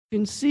You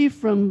can see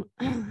from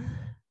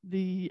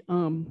the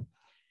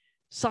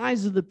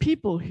size of the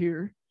people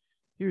here,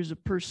 here's a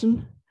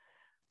person.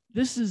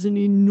 This is an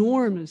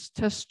enormous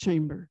test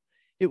chamber.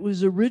 It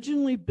was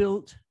originally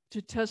built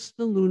to test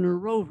the lunar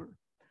rover.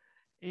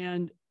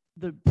 And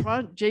the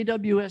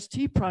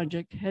JWST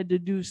project had to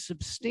do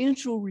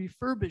substantial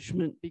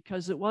refurbishment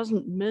because it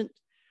wasn't meant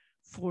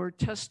for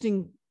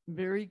testing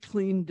very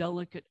clean,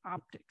 delicate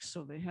optics.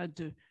 So they had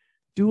to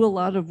do a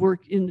lot of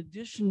work in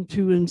addition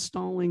to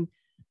installing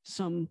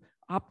some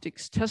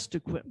optics test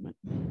equipment.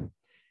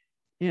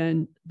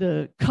 And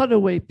the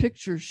cutaway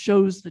picture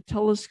shows the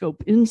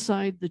telescope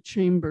inside the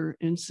chamber,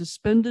 and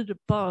suspended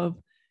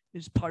above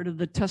is part of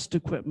the test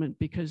equipment,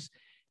 because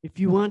if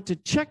you want to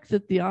check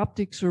that the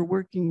optics are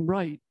working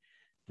right,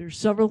 there's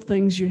several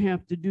things you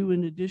have to do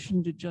in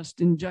addition to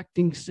just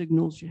injecting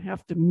signals. You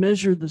have to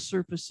measure the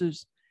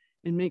surfaces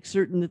and make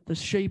certain that the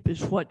shape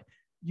is what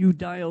you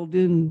dialed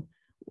in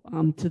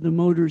to the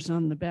motors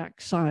on the back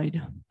side.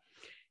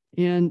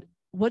 And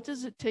what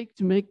does it take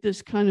to make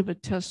this kind of a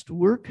test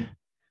work?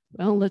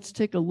 Well, let's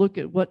take a look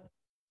at what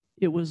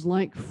it was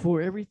like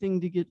for everything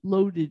to get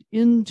loaded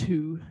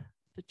into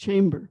the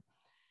chamber.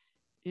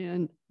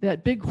 And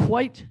that big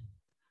white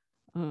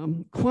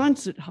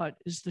Quonset hut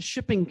is the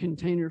shipping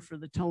container for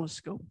the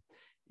telescope.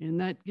 And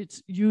that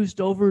gets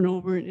used over and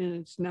over, and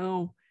it's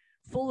now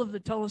full of the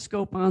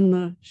telescope on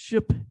the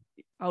ship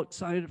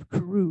outside of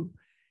Kourou.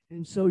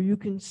 And so you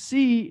can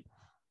see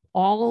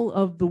all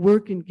of the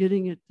work in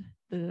getting it,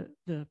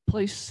 the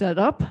place set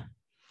up.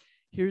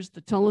 Here's the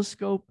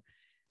telescope.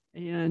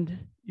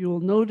 And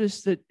you'll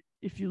notice that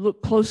if you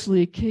look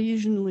closely,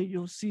 occasionally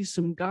you'll see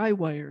some guy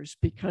wires,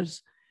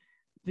 because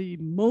the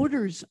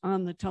motors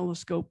on the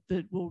telescope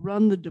that will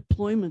run the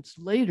deployments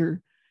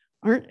later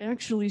aren't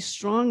actually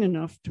strong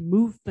enough to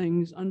move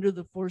things under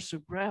the force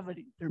of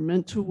gravity. They're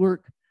meant to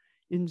work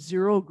in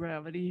zero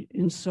gravity,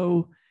 and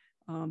so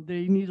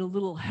they need a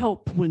little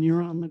help when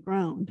you're on the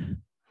ground.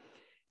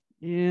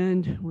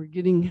 And we're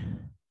getting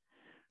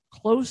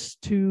close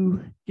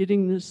to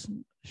getting this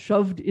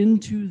shoved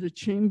into the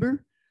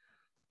chamber.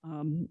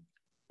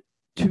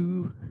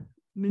 To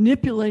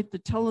manipulate the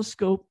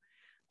telescope,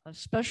 a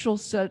special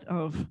set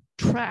of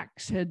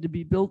tracks had to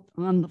be built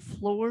on the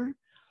floor.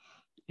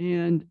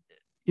 And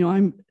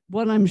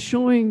what I'm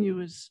showing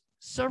you is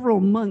several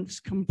months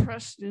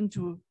compressed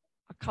into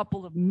a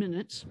couple of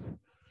minutes.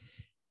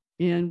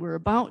 And we're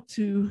about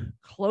to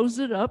close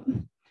it up.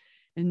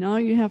 And now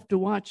you have to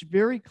watch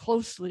very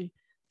closely.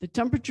 The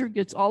temperature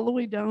gets all the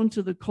way down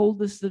to the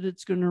coldest that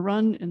it's going to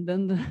run, and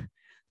then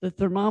the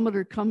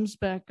thermometer comes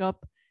back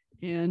up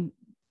and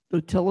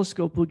the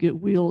telescope will get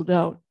wheeled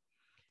out.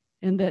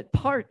 And that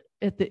part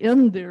at the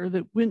end there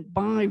that went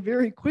by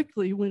very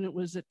quickly when it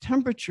was at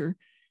temperature,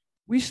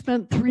 we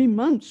spent 3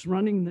 months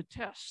running the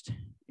test.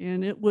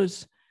 And it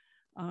was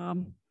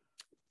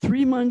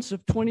 3 months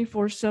of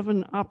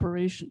 24/7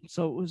 operation.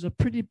 So it was a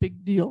pretty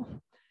big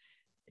deal.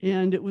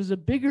 And it was a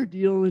bigger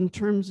deal in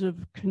terms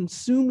of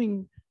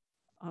consuming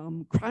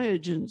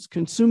cryogens,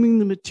 consuming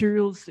the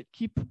materials that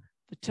keep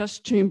the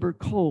test chamber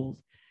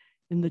cold.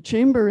 And the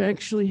chamber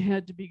actually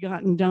had to be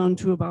gotten down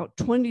to about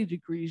 20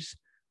 degrees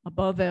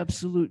above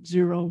absolute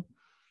zero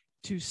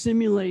to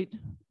simulate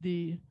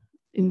the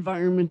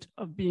environment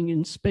of being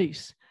in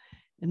space.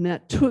 And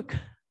that took,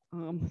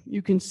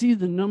 you can see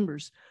the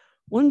numbers,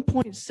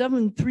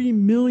 1.73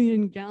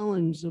 million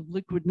gallons of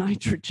liquid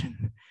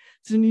nitrogen.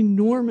 It's an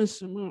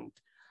enormous amount.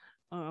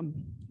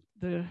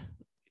 The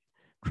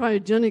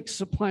cryogenic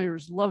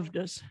suppliers loved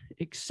us,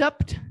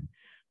 except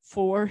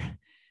for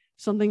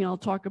something I'll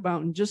talk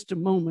about in just a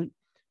moment.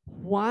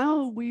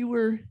 While we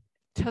were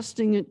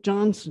testing at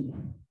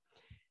Johnson,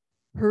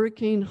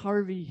 Hurricane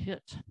Harvey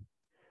hit.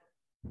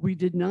 We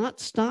did not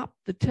stop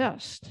the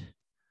test.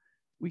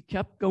 We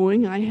kept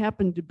going. I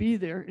happened to be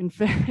there. In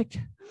fact,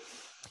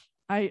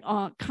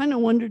 I kind of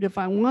wondered if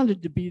I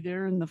wanted to be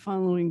there in the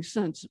following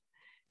sense.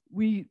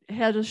 We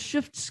had a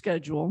shift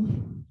schedule,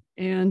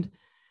 and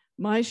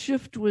my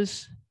shift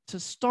was to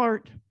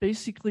start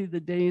basically the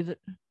day that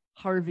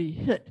Harvey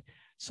hit.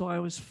 So I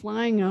was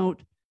flying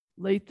out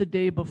late the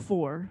day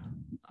before.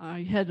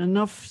 I had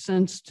enough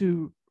sense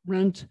to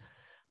rent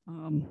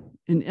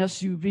an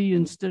SUV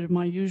instead of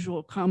my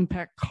usual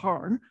compact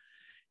car.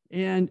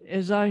 And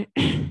as I,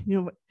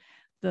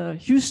 the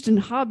Houston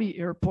Hobby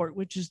Airport,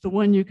 which is the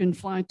one you can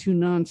fly to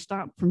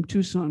nonstop from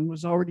Tucson,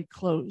 was already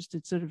closed.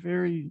 It's at a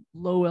very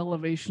low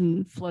elevation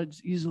and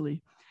floods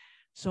easily.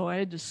 So I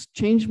had to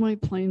change my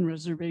plane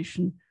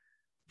reservation,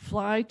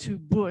 fly to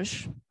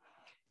Bush,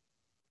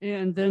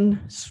 and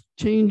then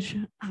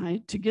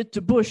to get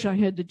to Bush, I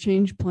had to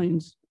change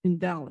planes in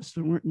Dallas.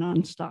 There weren't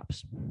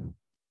nonstops.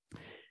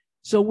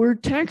 So we're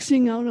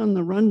taxiing out on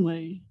the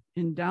runway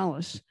in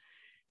Dallas,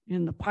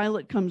 and the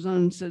pilot comes on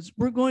and says,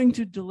 we're going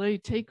to delay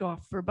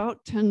takeoff for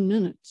about 10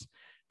 minutes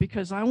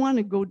because I want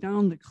to go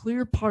down the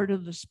clear part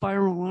of the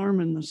spiral arm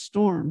in the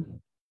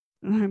storm.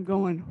 And I'm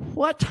going,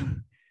 what?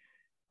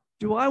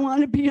 Do I want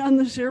to be on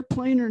this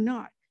airplane or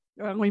not?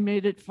 We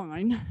made it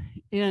fine.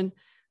 And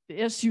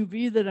The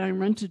SUV that I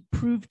rented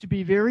proved to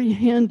be very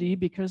handy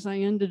because I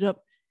ended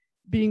up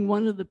being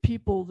one of the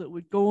people that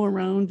would go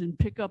around and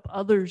pick up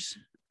others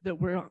that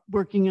were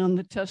working on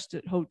the test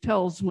at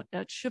hotels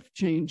at shift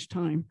change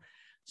time.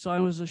 So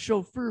I was a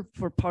chauffeur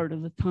for part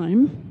of the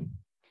time.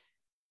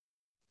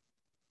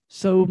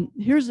 So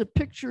here's a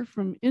picture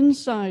from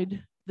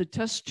inside the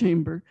test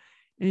chamber,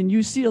 and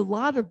you see a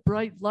lot of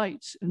bright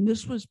lights, and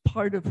this was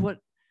part of what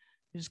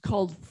is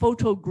called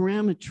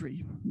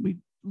photogrammetry. We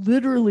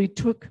literally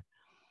took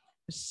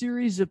a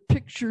series of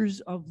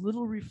pictures of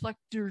little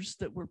reflectors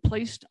that were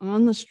placed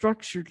on the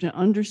structure to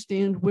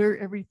understand where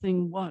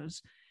everything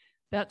was.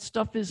 That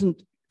stuff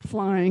isn't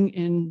flying,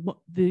 and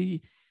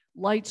the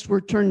lights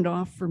were turned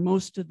off for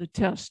most of the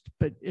test,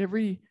 but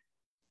every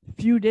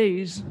few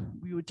days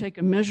we would take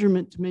a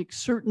measurement to make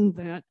certain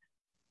that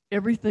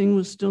everything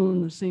was still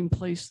in the same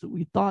place that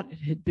we thought it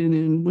had been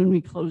in when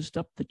we closed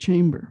up the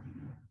chamber.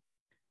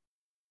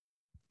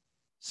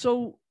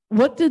 So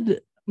what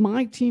did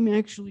my team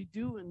actually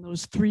do in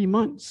those 3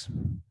 months?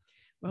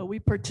 Well, we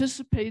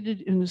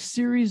participated in a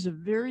series of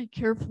very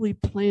carefully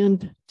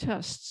planned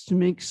tests to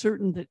make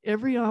certain that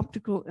every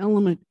optical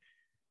element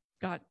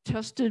got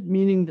tested,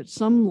 meaning that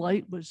some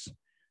light was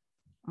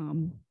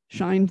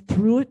shined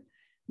through it.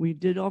 We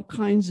did all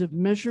kinds of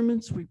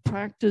measurements. We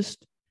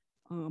practiced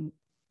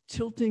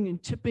tilting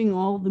and tipping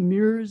all the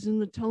mirrors in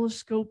the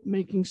telescope,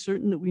 making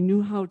certain that we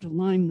knew how to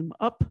line them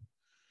up.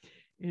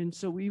 And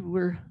so we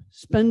were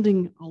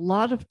spending a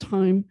lot of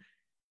time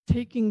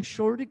taking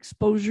short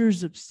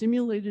exposures of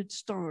simulated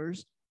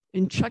stars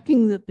and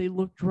checking that they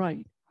looked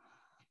right.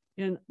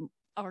 And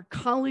our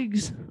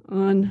colleagues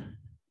on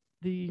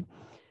the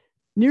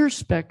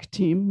NIRSPEC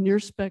team,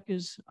 NIRSPEC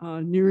is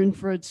a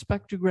near-infrared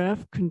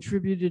spectrograph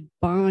contributed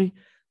by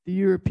the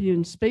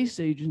European Space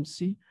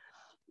Agency,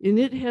 and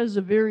it has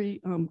a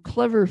very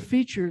clever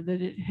feature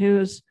that it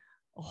has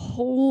a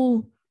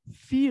whole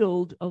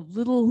field of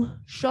little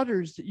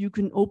shutters that you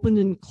can open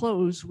and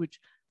close, which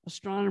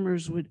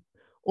astronomers would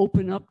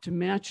open up to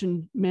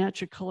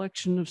match a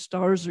collection of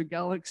stars or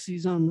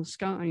galaxies on the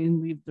sky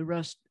and leave the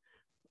rest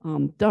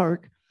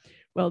dark.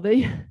 Well,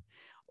 they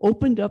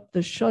opened up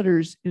the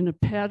shutters in a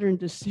pattern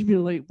to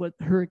simulate what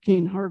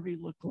Hurricane Harvey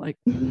looked like.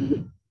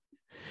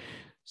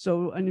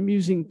 So an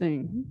amusing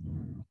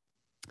thing.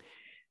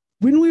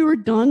 When we were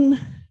done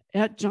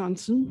at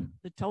Johnson,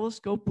 the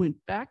telescope went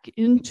back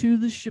into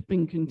the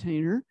shipping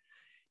container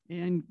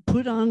and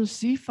put on a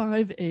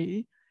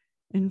C5A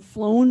and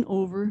flown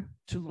over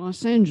to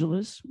Los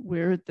Angeles,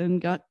 where it then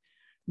got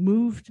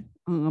moved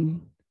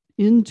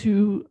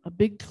into a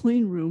big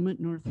clean room at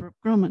Northrop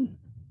Grumman.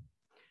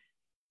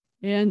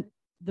 And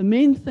the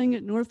main thing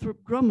at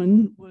Northrop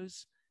Grumman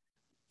was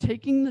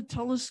taking the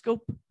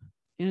telescope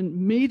and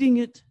mating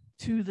it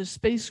to the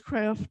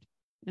spacecraft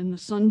and the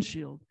sun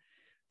shield.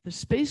 The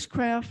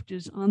spacecraft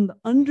is on the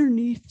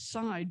underneath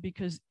side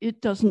because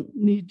it doesn't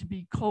need to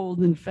be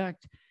cold. In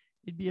fact,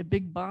 it'd be a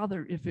big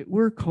bother if it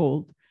were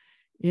cold.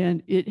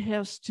 And it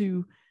has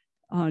to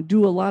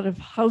do a lot of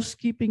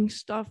housekeeping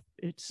stuff.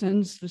 It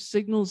sends the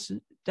signals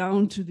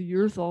down to the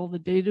Earth, all the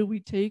data we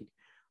take,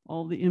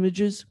 all the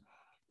images,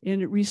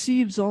 and it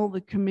receives all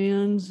the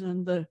commands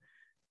and the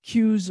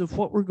cues of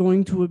what we're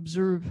going to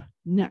observe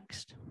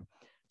next.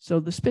 So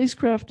the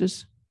spacecraft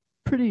is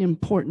pretty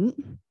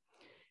important.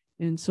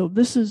 And so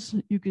this is,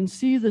 you can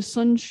see the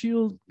sun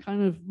shield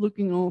kind of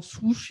looking all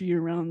swooshy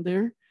around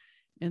there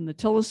and the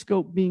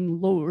telescope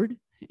being lowered.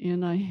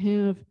 And I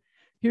have,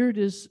 here it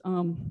is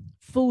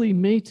fully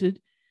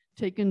mated,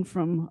 taken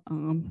from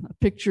a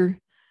picture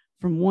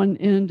from one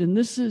end. And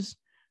this is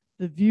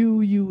the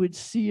view you would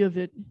see of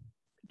it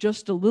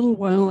just a little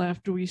while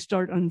after we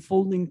start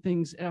unfolding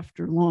things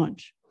after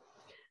launch.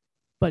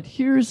 But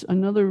here's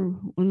another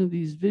one of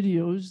these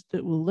videos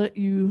that will let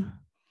you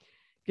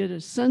get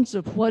a sense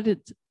of what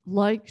it's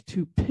like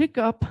to pick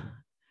up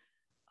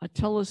a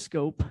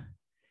telescope,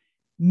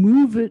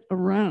 move it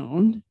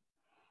around,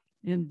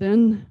 and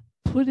then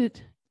put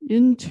it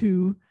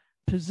into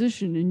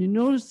position. And you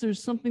notice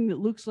there's something that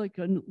looks like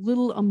a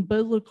little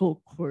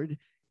umbilical cord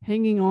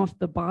hanging off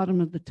the bottom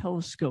of the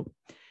telescope.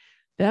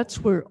 That's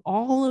where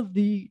all of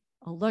the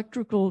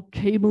electrical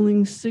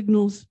cabling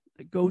signals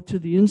that go to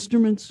the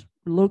instruments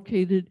are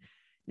located,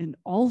 and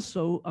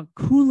also a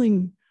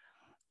cooling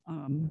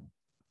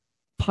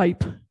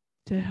pipe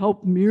to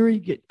help MIRI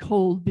get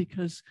cold,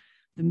 because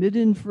the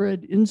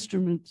mid-infrared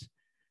instrument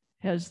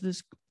has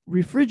this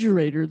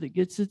refrigerator that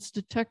gets its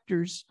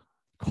detectors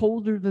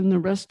colder than the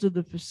rest of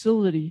the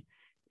facility,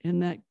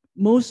 and that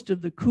most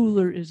of the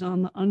cooler is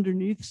on the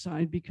underneath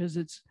side because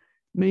its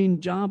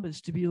main job is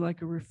to be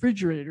like a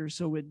refrigerator,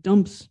 so it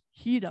dumps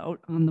heat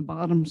out on the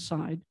bottom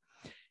side.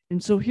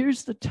 And so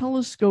here's the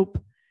telescope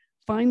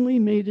finally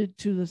mated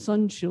to the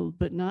sun shield,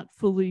 but not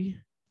fully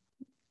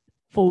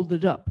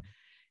folded up.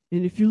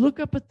 And if you look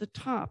up at the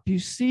top, you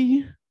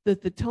see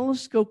that the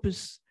telescope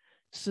is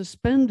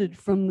suspended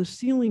from the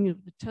ceiling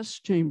of the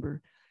test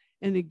chamber.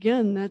 And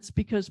again, that's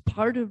because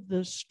part of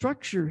the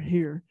structure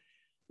here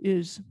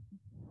is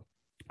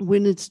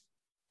when it's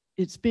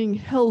it's being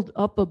held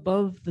up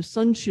above the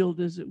sun shield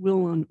as it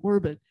will on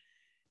orbit.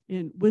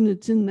 And when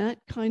it's in that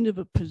kind of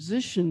a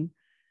position,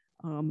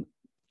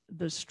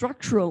 the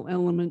structural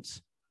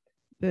elements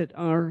that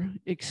are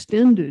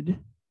extended,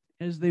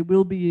 as they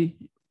will be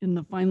in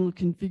the final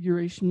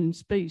configuration in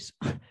space,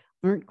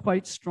 aren't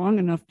quite strong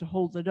enough to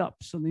hold it up.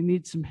 So they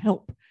need some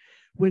help.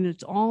 When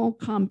it's all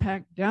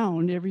compact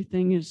down,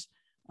 everything is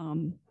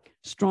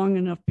strong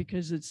enough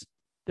because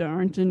there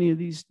aren't any of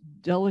these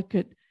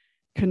delicate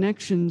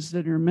connections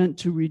that are meant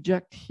to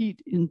reject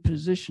heat in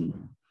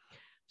position.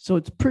 So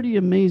it's pretty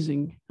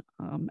amazing.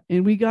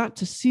 And we got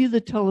to see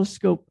the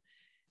telescope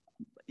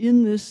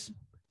in this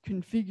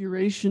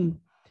configuration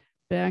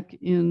back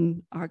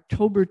in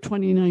October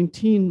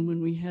 2019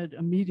 when we had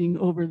a meeting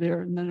over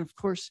there. And then, of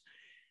course,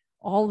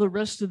 all the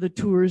rest of the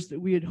tours that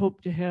we had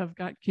hoped to have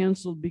got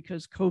canceled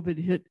because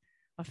COVID hit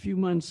a few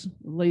months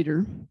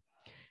later.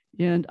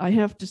 And I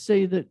have to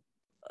say that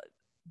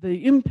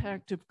the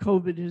impact of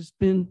COVID has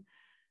been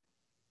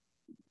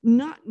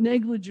not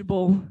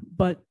negligible,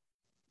 but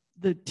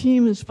the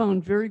team has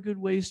found very good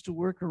ways to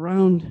work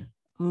around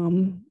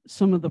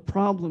some of the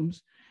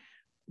problems.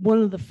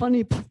 One of the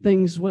funny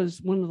things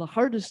was, one of the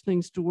hardest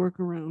things to work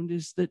around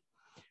is that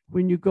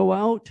when you go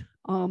out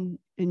and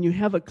you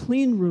have a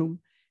clean room,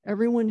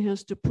 everyone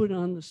has to put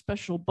on the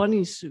special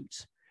bunny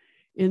suits.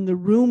 In the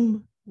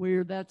room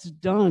where that's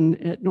done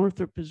at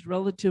Northrop is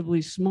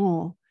relatively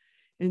small.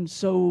 And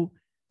so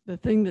the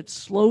thing that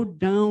slowed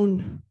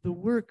down the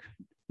work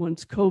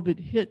once COVID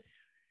hit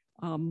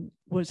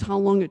was how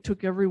long it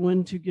took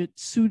everyone to get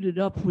suited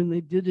up when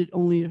they did it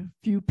only a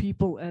few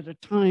people at a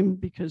time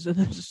because of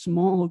the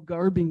small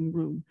garbing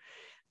room.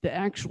 The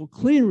actual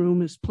clean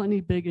room is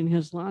plenty big and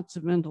has lots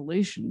of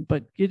ventilation,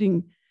 but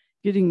getting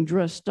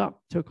dressed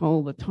up took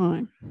all the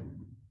time.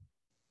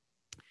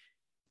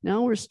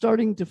 Now we're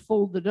starting to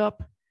fold it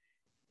up,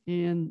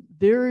 and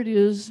there it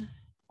is,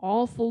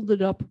 all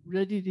folded up,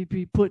 ready to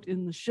be put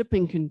in the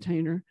shipping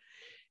container.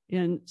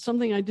 And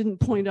something I didn't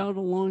point out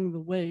along the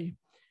way,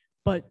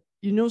 but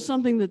you know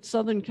something that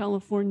Southern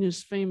California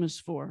is famous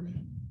for?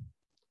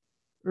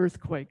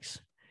 Earthquakes.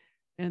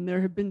 And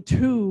there have been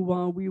two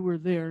while we were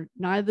there.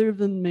 Neither of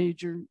them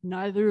major,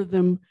 neither of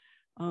them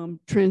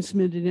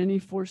transmitted any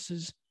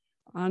forces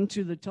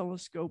onto the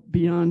telescope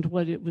beyond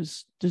what it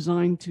was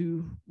designed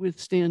to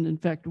withstand. In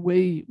fact,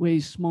 way, way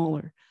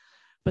smaller.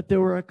 But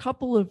there were a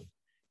couple of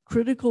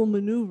critical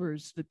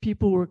maneuvers that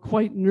people were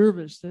quite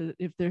nervous that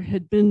if there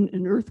had been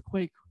an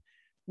earthquake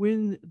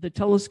when the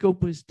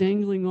telescope was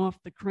dangling off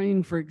the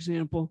crane, for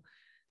example,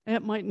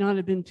 that might not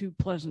have been too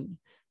pleasant.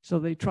 So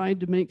they tried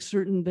to make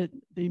certain that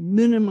they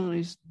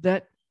minimized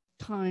that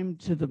time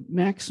to the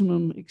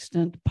maximum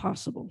extent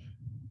possible.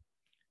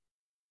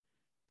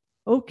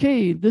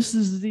 Okay, this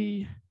is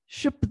the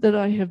ship that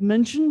I have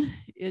mentioned.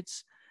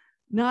 It's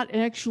not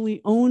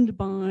actually owned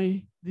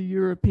by the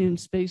European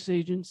Space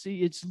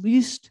Agency. It's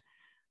leased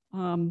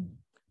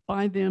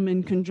by them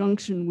in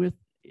conjunction with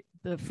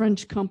the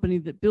French company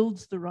that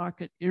builds the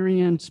rocket,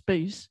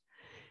 Arianespace.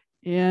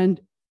 And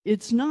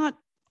it's not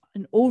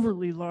an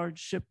overly large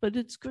ship, but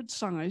it's good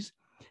size.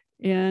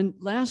 And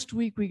last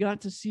week we got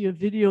to see a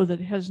video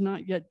that has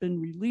not yet been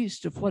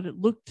released of what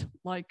it looked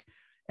like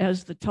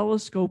as the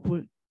telescope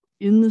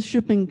in the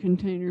shipping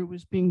container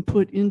was being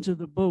put into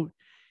the boat.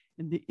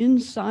 And the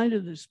inside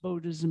of this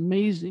boat is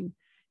amazing.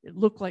 It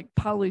looked like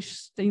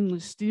polished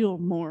stainless steel,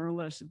 more or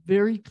less,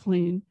 very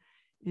clean.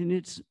 And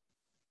its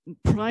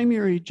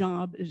primary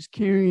job is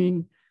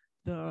carrying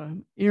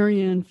the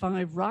Ariane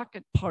 5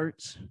 rocket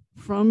parts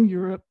from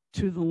Europe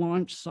to the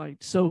launch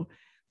site. So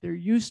they're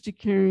used to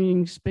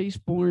carrying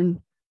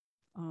spaceborne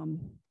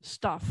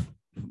stuff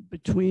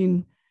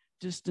between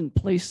distant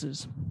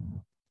places.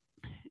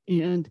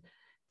 And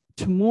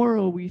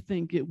tomorrow we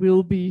think it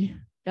will be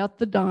at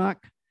the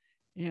dock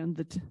and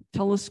the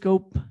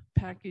telescope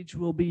package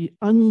will be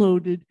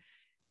unloaded,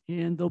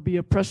 and there'll be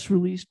a press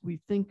release, we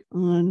think,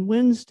 on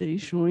Wednesday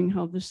showing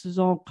how this has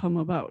all come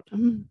about.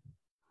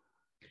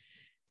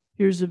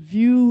 Here's a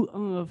view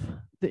of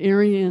the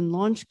Ariane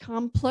launch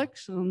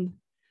complex on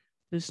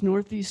this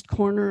northeast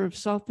corner of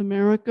South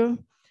America.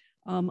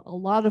 A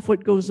lot of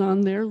what goes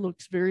on there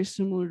looks very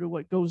similar to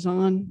what goes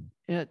on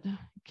at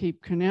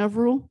Cape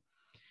Canaveral.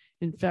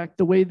 In fact,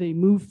 the way they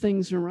move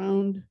things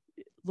around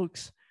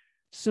looks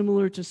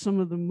similar to some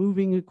of the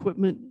moving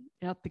equipment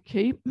at the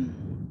Cape.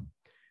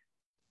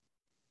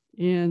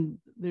 And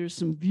there's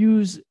some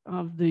views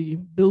of the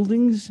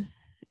buildings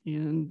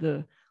and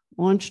the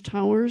launch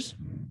towers.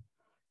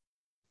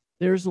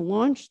 There's a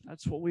launch.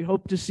 That's what we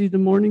hope to see the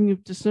morning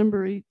of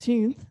December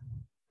 18th.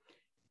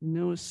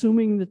 Now,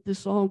 assuming that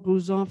this all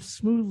goes off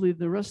smoothly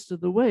the rest of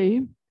the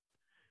way,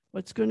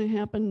 what's going to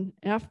happen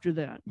after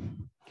that?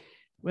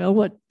 Well,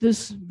 what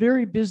this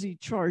very busy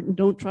chart, and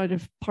don't try to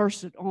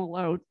parse it all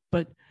out,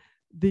 but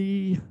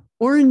the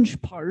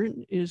orange part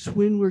is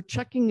when we're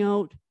checking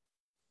out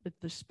that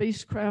the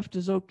spacecraft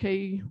is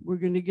okay. We're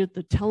going to get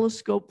the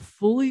telescope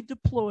fully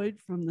deployed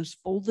from this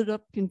folded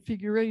up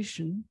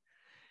configuration.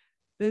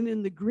 Then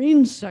in the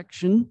green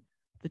section,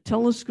 The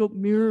telescope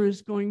mirror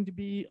is going to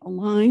be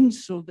aligned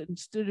so that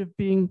instead of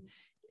being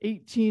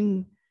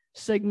 18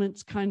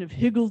 segments kind of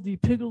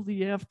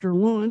higgledy-piggledy after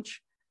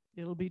launch,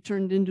 it'll be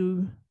turned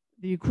into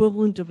the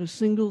equivalent of a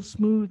single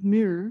smooth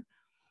mirror.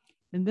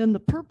 And then the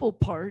purple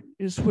part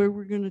is where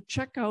we're going to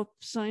check out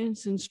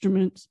science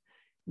instruments,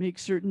 make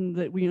certain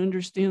that we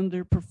understand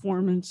their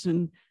performance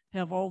and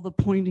have all the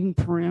pointing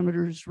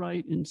parameters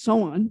right and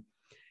so on.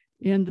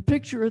 And the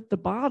picture at the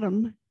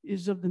bottom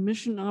is of the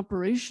Mission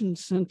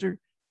Operations Center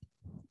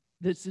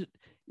that's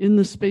in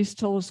the Space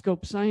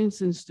Telescope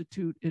Science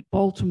Institute at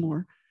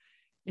Baltimore.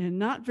 And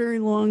not very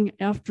long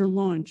after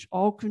launch,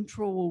 all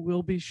control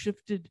will be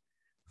shifted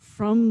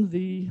from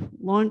the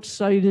launch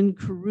site in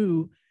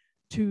Kourou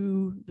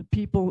to the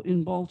people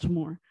in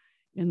Baltimore.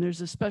 And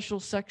there's a special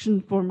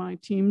section for my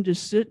team to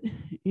sit,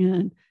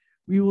 and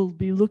we will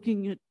be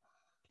looking at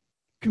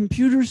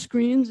computer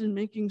screens and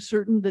making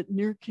certain that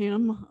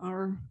NIRCam,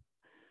 our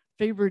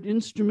favorite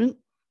instrument,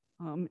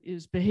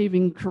 is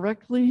behaving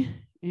correctly.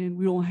 And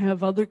we will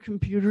have other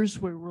computers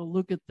where we'll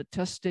look at the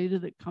test data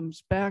that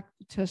comes back,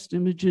 the test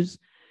images,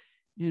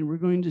 and we're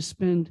going to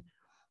spend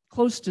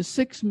close to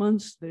 6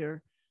 months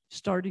there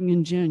starting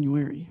in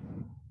January.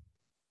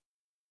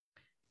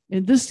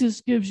 And this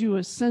just gives you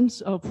a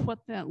sense of what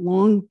that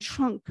long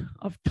chunk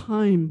of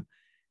time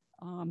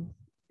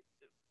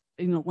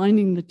in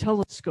aligning the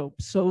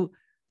telescope. So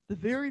the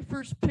very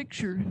first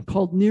picture,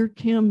 called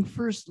NIRCam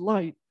First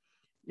Light,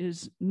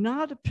 is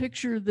not a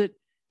picture that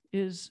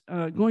is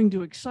going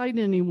to excite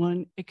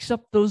anyone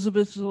except those of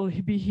us who will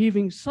be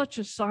heaving such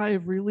a sigh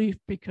of relief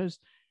because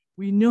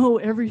we know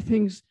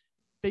everything's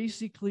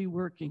basically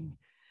working.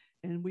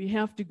 And we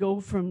have to go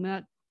from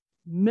that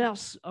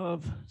mess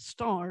of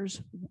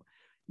stars.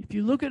 If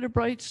you look at a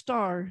bright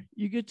star,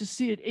 you get to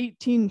see it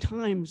 18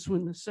 times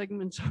when the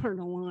segments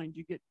aren't aligned.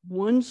 You get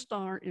one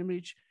star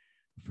image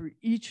for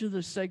each of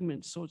the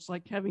segments. So it's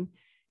like having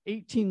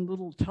 18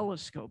 little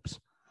telescopes.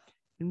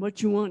 And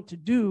what you want to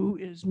do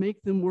is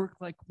make them work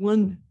like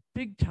one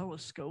big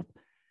telescope.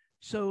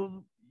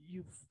 So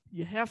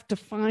you have to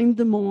find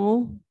them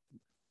all.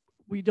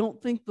 We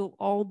don't think they'll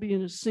all be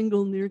in a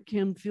single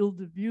NIRCam field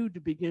of view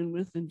to begin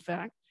with. In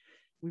fact,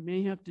 we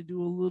may have to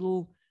do a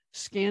little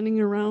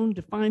scanning around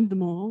to find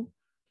them all.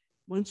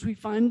 Once we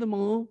find them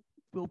all,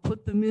 we'll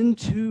put them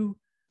into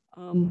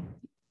a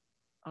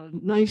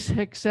nice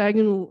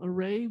hexagonal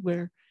array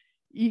where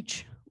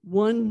each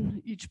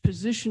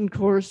position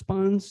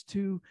corresponds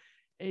to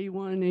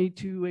A1,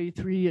 A2,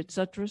 A3,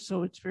 etc.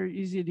 So it's very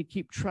easy to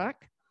keep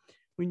track.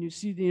 When you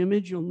see the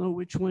image, you'll know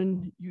which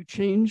one you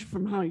changed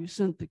from how you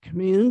sent the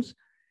commands.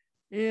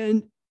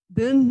 And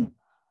then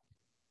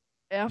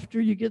after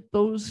you get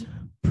those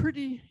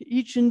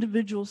each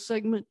individual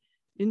segment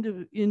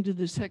into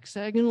this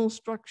hexagonal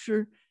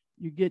structure,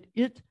 you get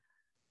it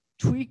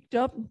tweaked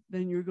up,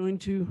 then you're going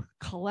to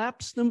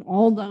collapse them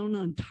all down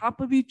on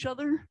top of each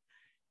other.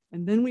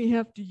 And then we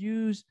have to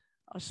use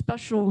a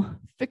special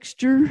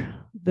fixture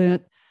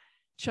that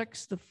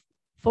checks the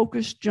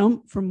focus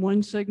jump from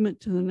one segment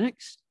to the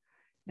next.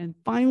 And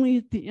finally,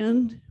 at the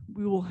end,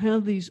 we will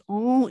have these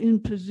all in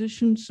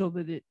position so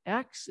that it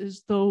acts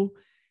as though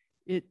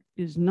it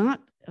is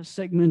not a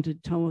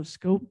segmented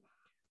telescope,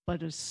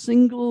 but a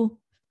single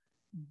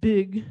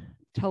big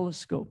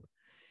telescope.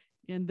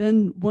 And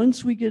then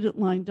once we get it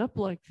lined up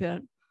like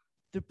that,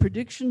 the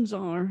predictions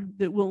are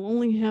that we'll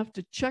only have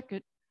to check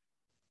it,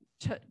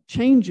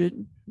 change it,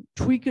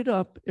 tweak it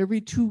up every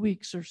 2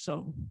 weeks or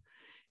so.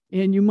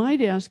 And you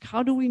might ask,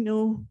 how do we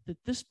know that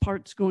this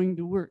part's going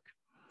to work?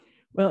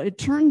 Well, it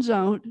turns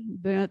out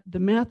that the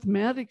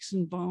mathematics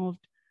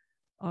involved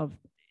of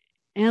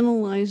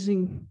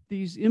analyzing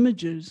these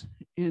images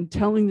and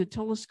telling the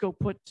telescope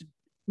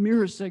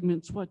mirror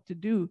segments what to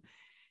do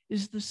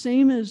is the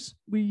same as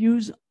we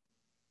use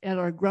at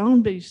our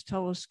ground-based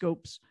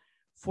telescopes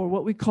for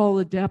what we call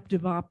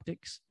adaptive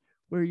optics,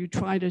 where you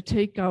try to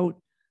take out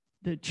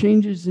the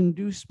changes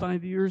induced by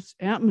the Earth's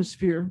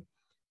atmosphere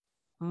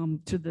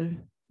to the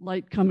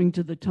light coming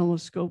to the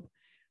telescope.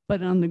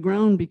 But on the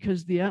ground,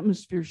 because the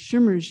atmosphere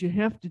shimmers, you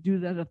have to do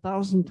that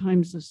 1,000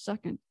 times a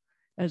second,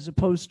 as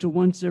opposed to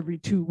once every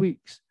 2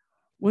 weeks.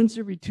 Once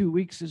every 2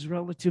 weeks is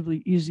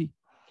relatively easy.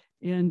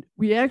 And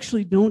we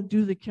actually don't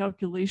do the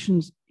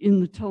calculations in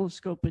the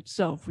telescope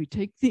itself. We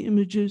take the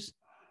images,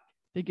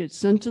 they get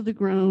sent to the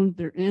ground,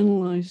 they're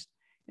analyzed,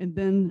 and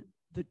then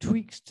the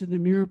tweaks to the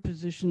mirror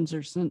positions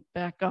are sent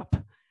back up.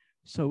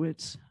 So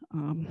it's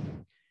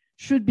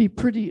should be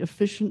pretty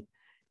efficient.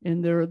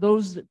 And there are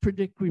those that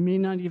predict we may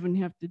not even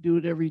have to do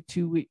it every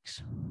 2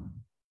 weeks.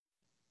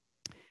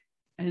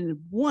 And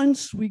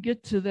once we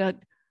get to that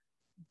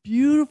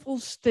beautiful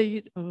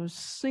state of a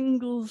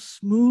single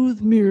smooth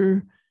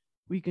mirror,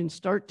 we can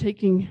start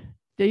taking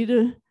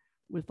data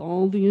with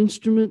all the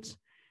instruments.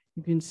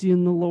 You can see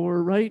in the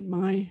lower right,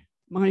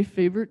 my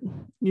favorite,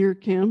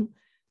 NIRCam.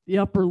 The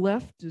upper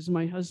left is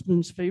my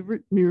husband's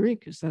favorite, MIRI,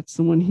 because that's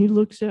the one he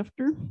looks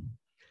after.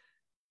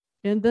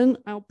 And then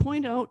I'll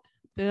point out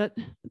that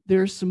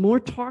there's some more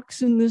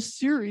talks in this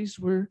series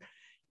where,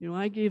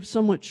 I gave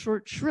somewhat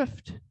short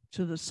shrift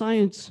to the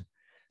science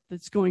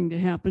that's going to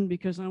happen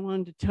because I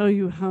wanted to tell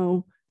you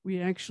how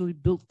we actually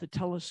built the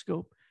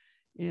telescope.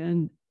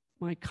 And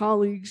my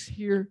colleagues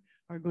here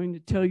are going to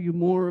tell you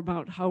more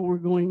about how we're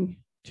going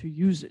to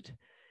use it.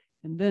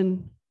 And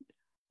then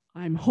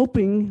I'm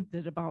hoping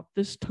that about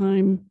this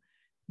time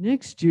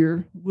next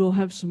year, we'll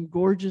have some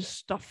gorgeous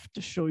stuff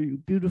to show you,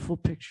 beautiful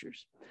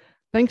pictures.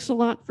 Thanks a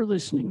lot for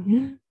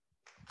listening.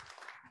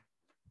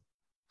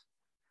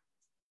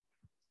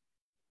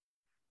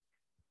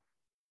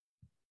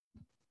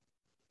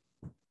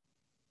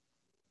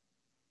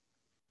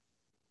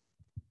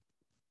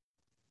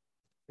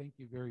 Thank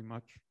you very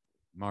much,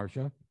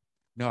 Marcia.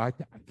 No,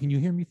 can you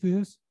hear me through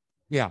this?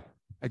 Yeah,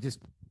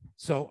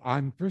 so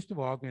I'm first of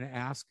all going to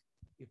ask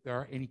if there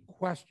are any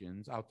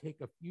questions. I'll take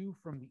a few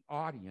from the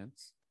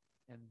audience,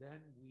 and then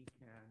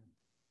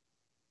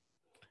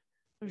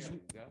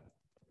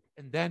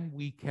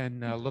we can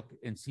look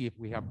and see if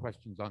we have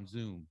questions on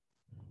Zoom.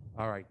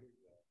 All right.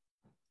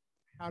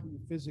 How do you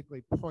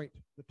physically point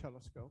the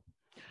telescope?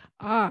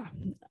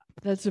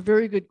 That's a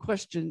very good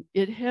question.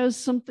 It has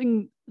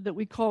something that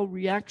we call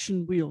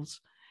reaction wheels,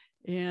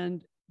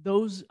 and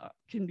those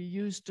can be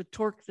used to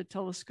torque the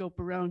telescope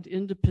around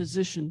into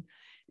position.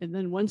 And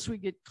then once we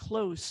get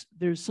close,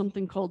 there's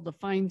something called the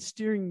fine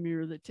steering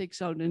mirror that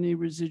takes out any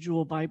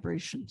residual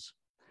vibrations.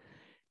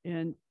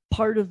 And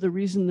part of the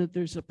reason that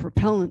there's a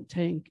propellant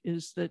tank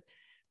is that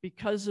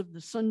because of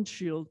the sun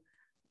shield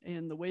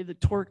and the way the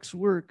torques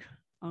work,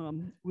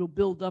 we'll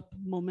build up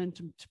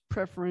momentum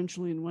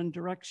preferentially in one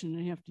direction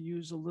and have to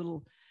use a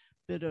little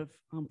bit of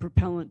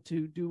propellant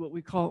to do what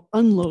we call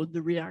unload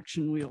the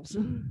reaction wheels.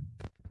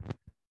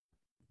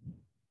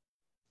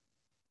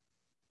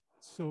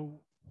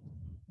 So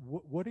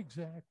what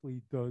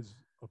exactly does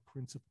a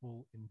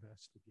principal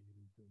investigator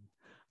do?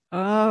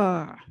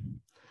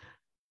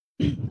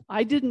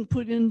 I didn't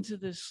put into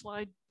this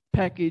slide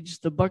package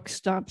the buck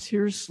stops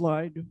here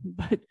slide,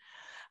 but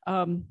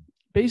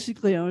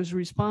basically I was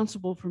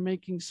responsible for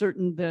making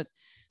certain that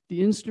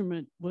the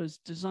instrument was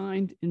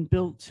designed and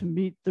built to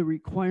meet the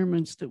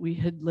requirements that we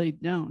had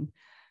laid down.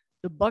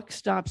 The buck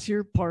stops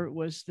here part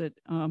was that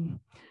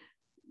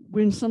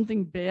when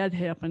something bad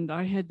happened,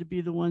 I had to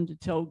be the one to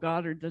tell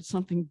Goddard that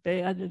something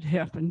bad had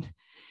happened.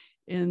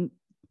 And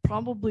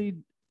probably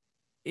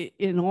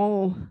in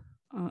all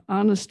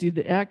honesty,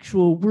 the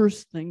actual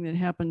worst thing that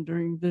happened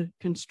during the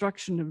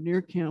construction of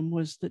NIRCam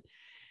was that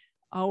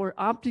our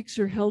optics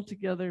are held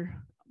together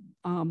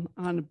on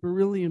a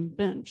beryllium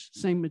bench,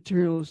 same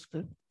material as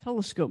the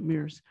telescope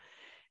mirrors.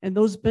 And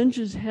those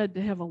benches had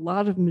to have a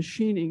lot of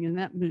machining, and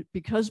that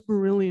because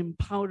beryllium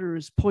powder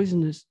is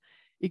poisonous,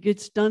 it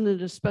gets done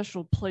at a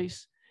special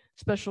place,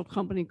 special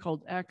company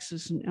called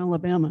Axis in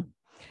Alabama.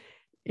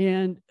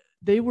 And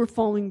they were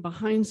falling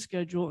behind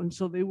schedule, and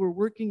so they were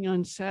working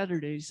on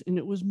Saturdays, and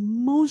it was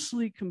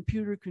mostly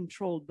computer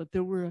controlled, but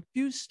there were a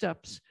few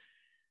steps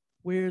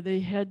where they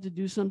had to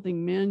do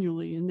something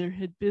manually, and there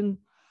had been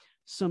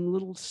some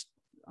little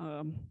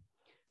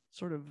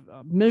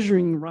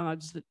measuring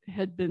rods that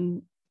had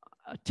been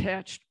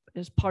attached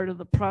as part of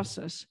the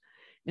process,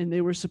 and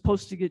they were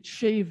supposed to get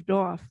shaved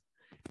off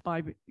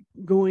by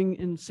going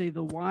in, say,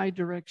 the Y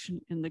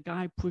direction, and the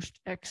guy pushed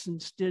X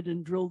instead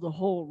and drilled a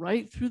hole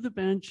right through the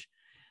bench.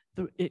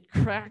 It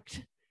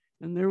cracked,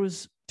 and there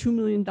was $2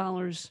 million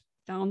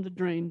down the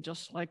drain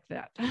just like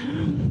that.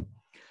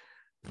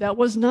 That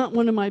was not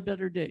one of my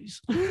better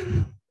days.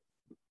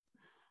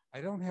 I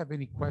don't have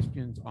any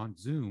questions on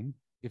Zoom.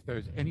 If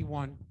there's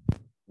anyone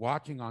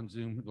watching on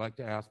Zoom who'd like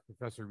to ask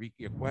Professor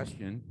Ricci a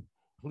question,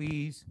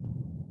 please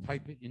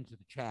type it into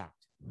the chat.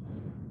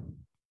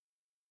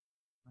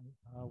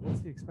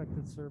 What's the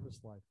expected service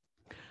life?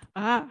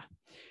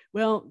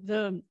 Well,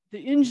 the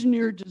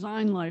engineer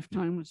design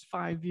lifetime was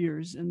 5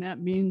 years, and that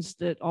means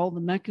that all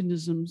the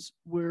mechanisms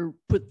were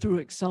put through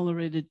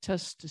accelerated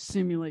tests to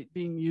simulate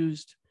being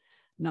used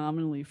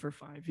nominally for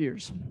 5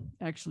 years.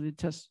 Actually, the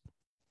test,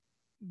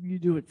 you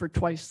do it for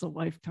twice the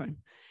lifetime.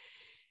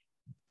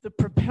 The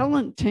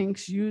propellant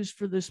tanks used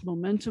for this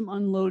momentum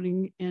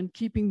unloading and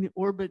keeping the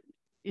orbit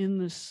in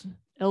this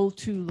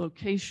L2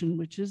 location,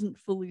 which isn't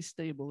fully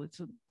stable, it's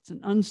an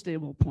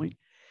unstable point.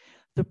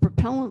 The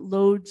propellant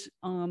loads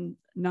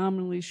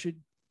nominally should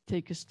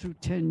take us through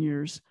 10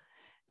 years.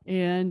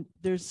 And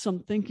there's some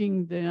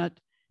thinking that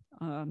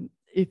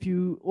if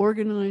you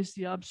organize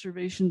the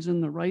observations in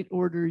the right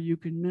order, you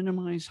can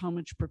minimize how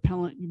much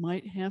propellant you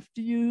might have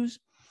to use,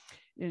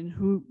 and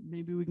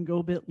maybe we can go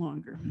a bit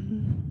longer.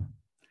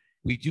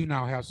 We do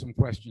now have some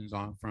questions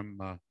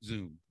from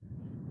Zoom.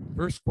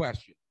 First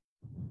question.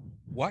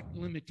 What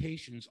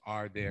limitations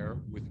are there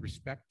with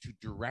respect to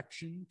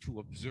direction to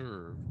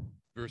observe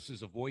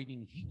versus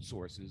avoiding heat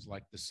sources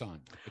like the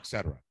sun, et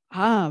cetera?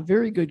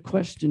 Very good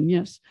question,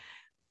 yes.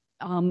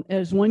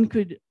 As one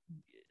could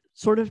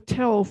sort of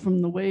tell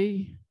from the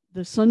way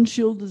the sun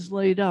shield is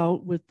laid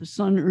out with the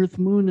sun, earth,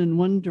 moon in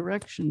one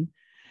direction,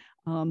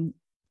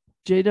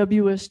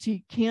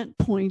 JWST can't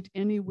point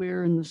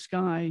anywhere in the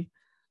sky.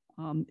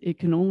 It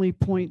can only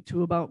point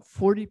to about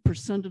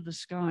 40% of the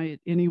sky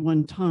at any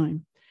one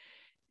time.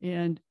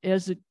 And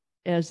as it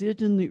as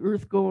it and the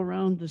Earth go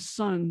around the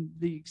sun,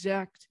 the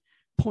exact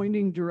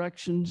pointing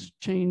directions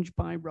change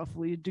by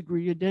roughly a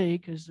degree a day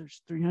because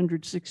there's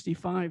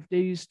 365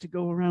 days to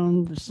go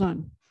around the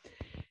sun.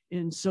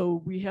 And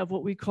so we have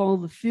what we call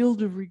the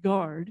field of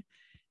regard.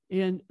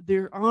 And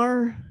there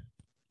are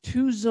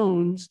two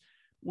zones,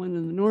 one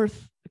in the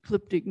north,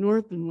 ecliptic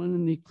north, and one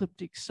in the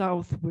ecliptic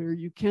south, where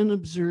you can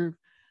observe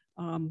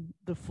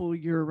the full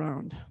year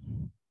round.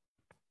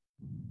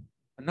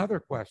 Another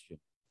question.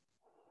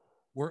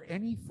 Were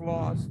any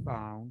flaws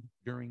found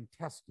during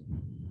testing?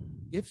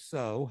 If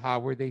so, how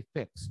were they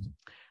fixed?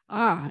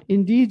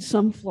 Indeed,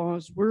 some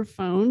flaws were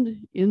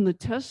found in the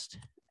test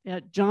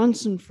at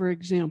Johnson, for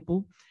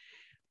example.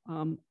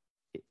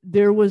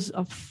 There was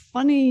a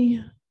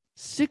funny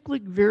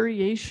cyclic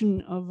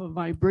variation of a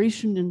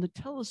vibration in the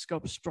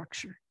telescope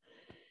structure.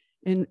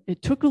 And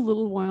it took a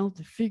little while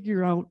to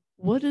figure out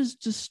what is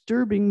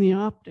disturbing the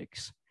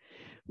optics.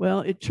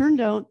 Well, it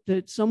turned out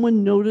that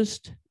someone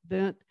noticed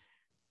that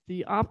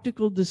the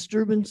optical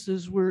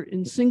disturbances were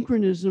in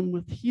synchronism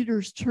with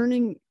heaters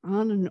turning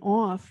on and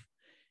off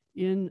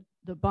in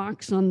the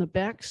box on the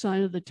back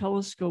side of the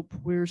telescope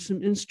where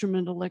some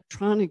instrument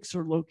electronics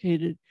are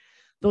located.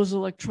 Those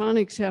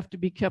electronics have to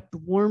be kept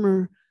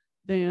warmer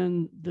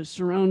than the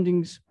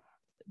surroundings,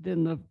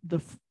 than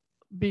the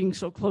being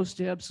so close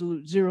to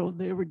absolute zero.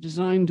 They were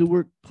designed to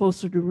work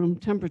closer to room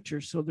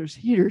temperature, so there's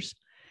heaters.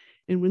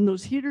 And when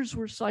those heaters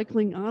were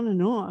cycling on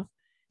and off,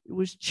 it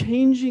was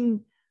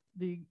changing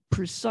the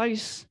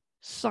precise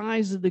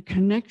size of the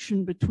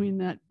connection between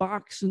that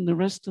box and the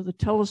rest of the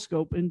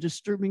telescope and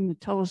disturbing the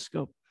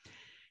telescope.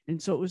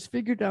 And so it was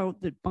figured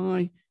out that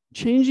by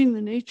changing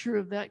the nature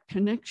of that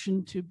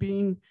connection to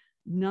being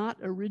not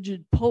a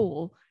rigid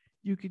pole,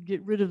 you could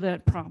get rid of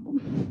that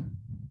problem.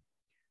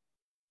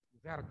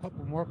 We've got a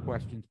couple more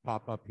questions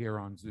pop up here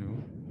on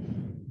Zoom.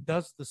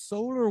 Does the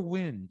solar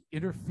wind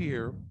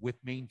interfere with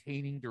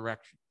maintaining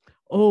direction?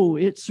 Oh,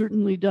 it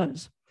certainly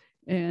does.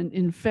 And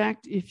in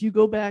fact, if you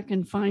go back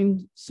and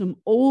find some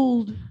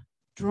old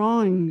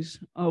drawings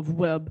of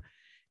Webb,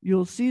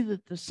 you'll see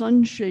that the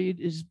sunshade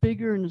is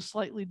bigger in a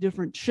slightly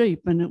different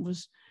shape. And it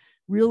was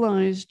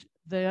realized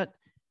that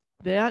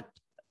that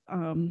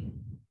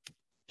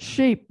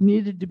shape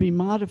needed to be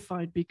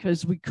modified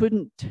because we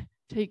couldn't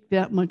take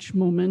that much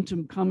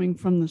momentum coming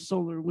from the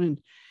solar wind.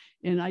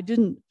 And I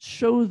didn't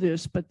show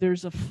this, but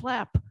there's a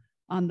flap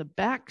on the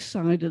back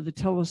side of the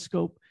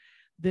telescope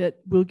that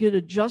will get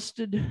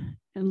adjusted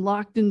and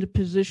locked into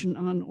position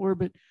on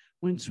orbit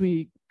once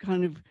we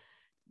kind of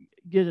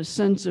get a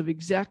sense of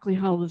exactly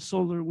how the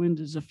solar wind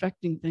is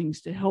affecting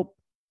things to help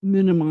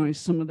minimize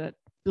some of that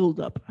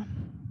buildup.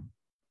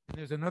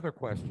 There's another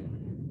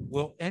question.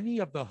 Will any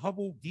of the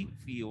Hubble deep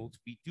fields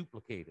be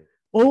duplicated?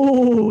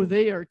 Oh,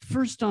 they are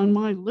first on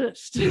my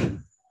list.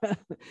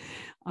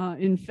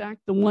 In fact,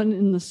 the one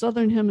in the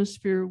southern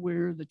hemisphere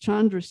where the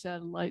Chandra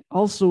satellite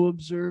also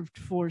observed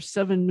for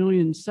 7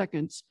 million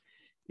seconds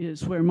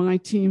is where my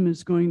team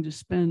is going to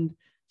spend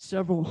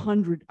several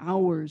hundred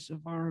hours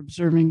of our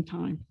observing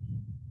time.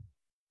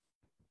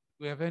 Do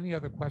we have any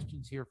other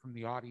questions here from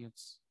the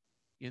audience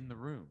in the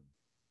room?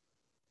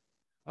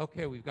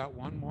 Okay, we've got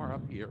one more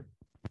up here.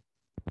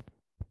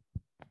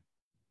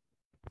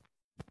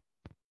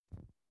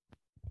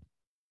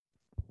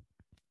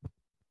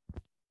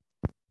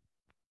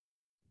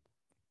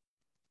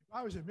 If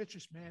I was the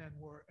richest man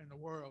in the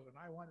world and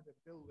I wanted to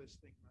build this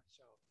thing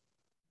myself,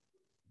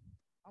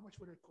 how much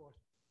would it cost?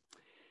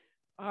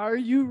 Are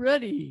you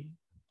ready?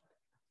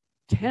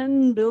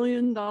 $10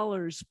 billion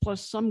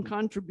plus some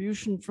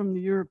contribution from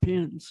the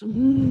Europeans.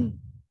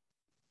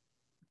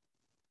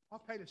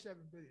 I'll pay the $7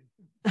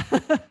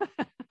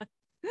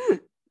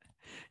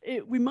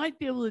 billion. We might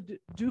be able to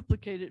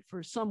duplicate it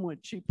for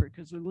somewhat cheaper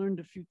because we learned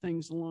a few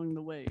things along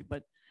the way,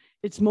 but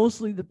it's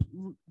mostly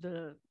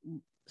the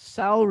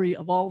salary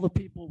of all the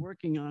people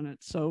working on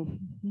it. So.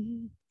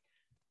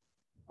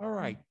 All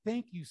right.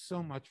 Thank you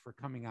so much for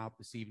coming out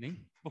this evening.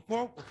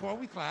 Before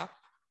we clap,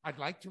 I'd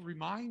like to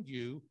remind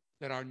you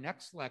that our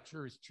next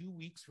lecture is 2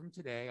 weeks from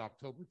today,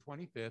 October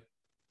 25th.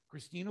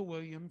 Christina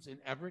Williams and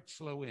Everett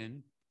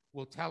Schlowin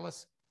will tell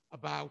us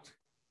about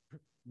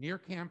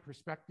NIRCam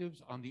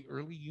perspectives on the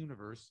early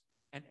universe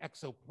and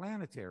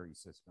exoplanetary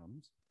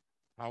systems,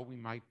 how we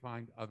might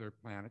find other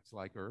planets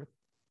like Earth.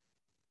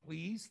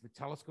 Please, the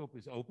telescope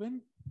is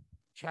open.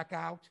 Check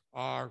out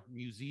our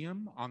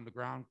museum on the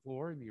ground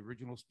floor in the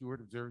original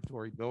Stewart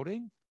Observatory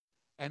building.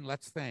 And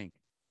let's thank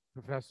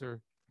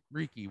Professor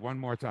Reekie one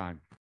more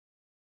time.